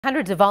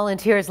Hundreds of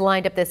volunteers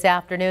lined up this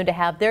afternoon to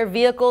have their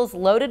vehicles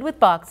loaded with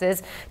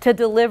boxes to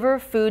deliver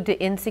food to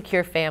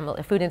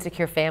food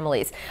insecure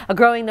families. A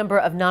growing number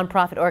of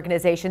nonprofit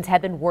organizations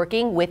have been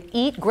working with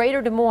Eat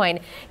Greater Des Moines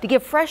to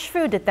give fresh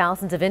food to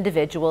thousands of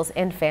individuals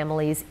and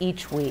families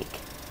each week.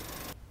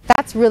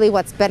 That's really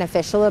what's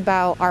beneficial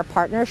about our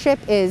partnership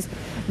is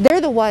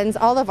they're the ones,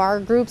 all of our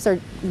groups are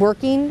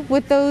working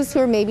with those who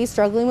are maybe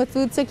struggling with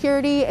food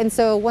security, and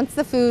so once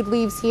the food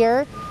leaves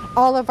here,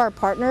 all of our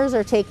partners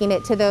are taking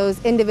it to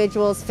those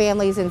individuals,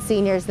 families, and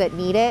seniors that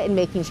need it and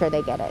making sure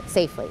they get it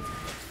safely.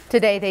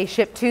 Today they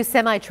shipped 2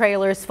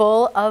 semi-trailers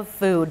full of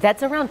food.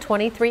 That's around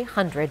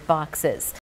 2,300 boxes.